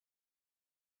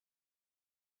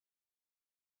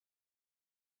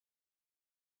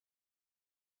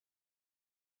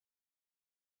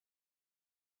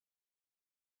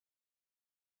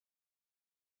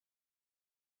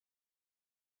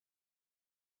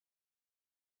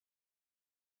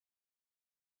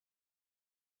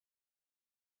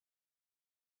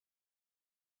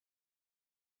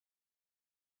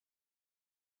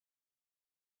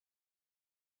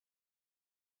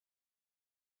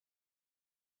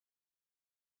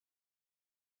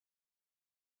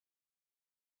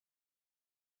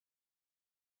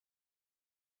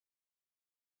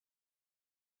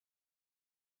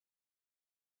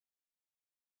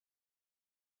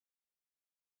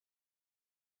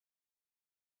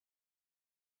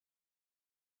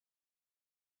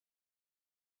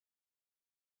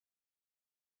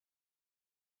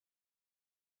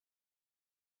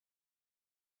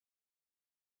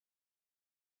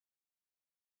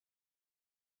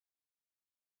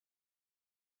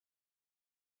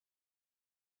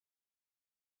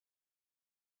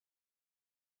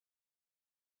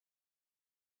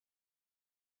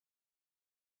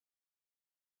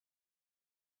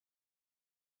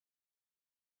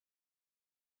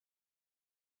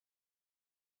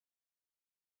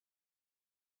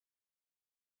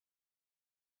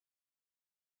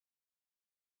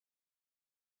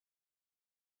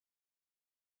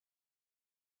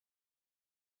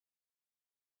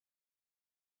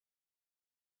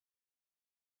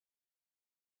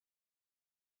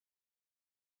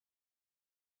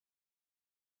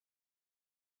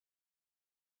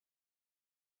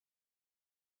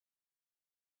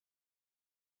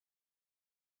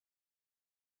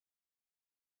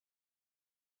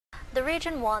The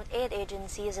Region 1 aid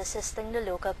agency is assisting the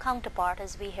local counterpart,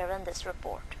 as we hear in this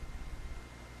report.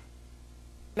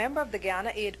 A member of the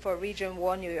Guyana Aid for Region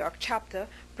 1 New York chapter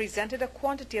presented a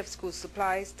quantity of school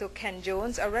supplies to Ken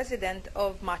Jones, a resident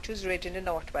of Matthews Ridge in the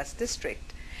Northwest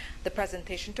District. The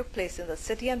presentation took place in the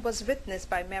city and was witnessed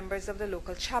by members of the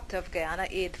local chapter of Guyana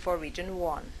Aid for Region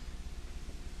 1. On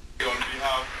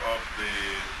behalf of the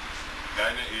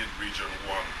Guyana Aid Region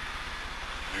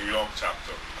 1 New York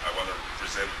chapter, I want to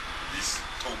present this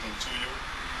token to you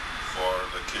for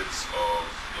the kids of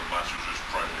the Matthews Ridge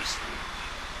Primary School.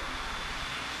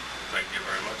 Thank you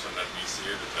very much, and let me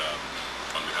say that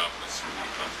on behalf of the school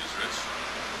of Matthews Ridge,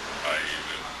 I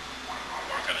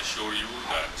can assure you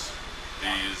that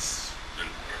these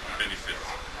will benefit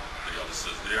the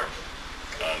youngsters there,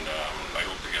 and I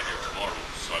hope to get here tomorrow,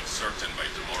 so I'm certain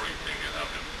by tomorrow evening you'll have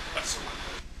them at school.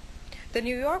 The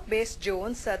New York-based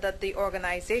Jones said that the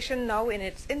organization, now in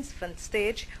its infant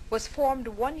stage, was formed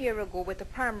 1 year ago with a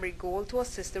primary goal to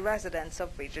assist the residents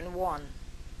of Region 1.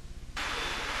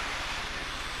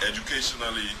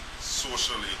 Educationally,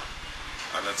 socially,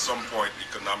 and at some point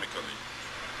economically,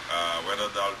 whether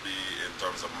that'll be in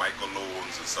terms of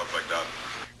microloans and stuff like that.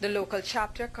 The local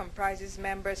chapter comprises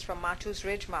members from Matthews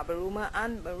Ridge, Mabaruma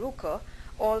and Maruka,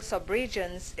 all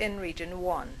sub-regions in Region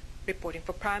 1. Reporting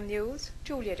for Prime News,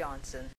 Julia Johnson.